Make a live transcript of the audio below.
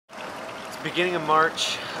Beginning of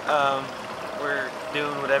March. We're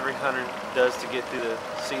doing what every hunter does to get through the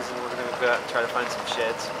season. We're going to go out and try to find some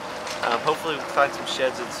sheds. Hopefully we can find some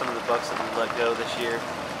sheds in some of the bucks that we let go this year.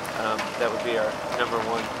 That would be our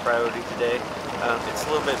 #1 priority today. It's a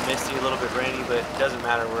little bit misty, a little bit rainy, but it doesn't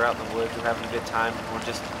matter. We're out in the woods, we're having a good time. We're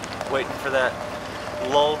just waiting for that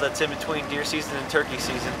lull that's in between deer season and turkey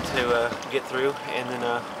season to get through, and then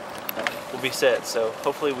we'll be set. So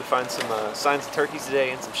hopefully we find some signs of turkeys today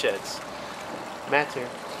and some sheds. Matt's here.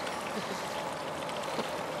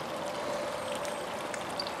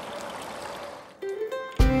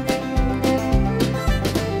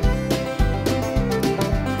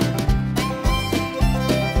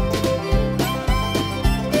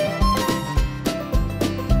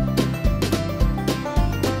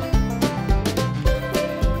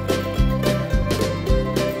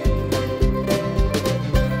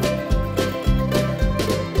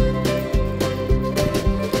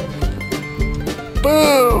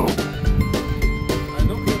 Boom!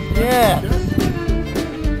 Yeah.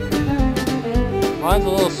 Mine's a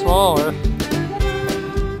little smaller.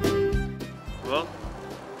 Well,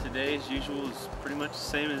 today as usual is pretty much the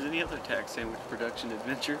same as any other tack sandwich production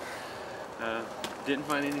adventure. Didn't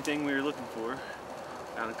find anything we were looking for.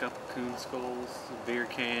 Found a couple coon skulls, beer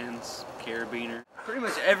cans, carabiner. Pretty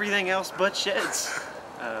much everything else but sheds.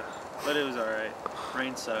 But it was alright.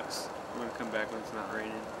 Rain sucks. We're gonna come back when it's not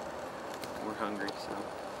raining. We're hungry, so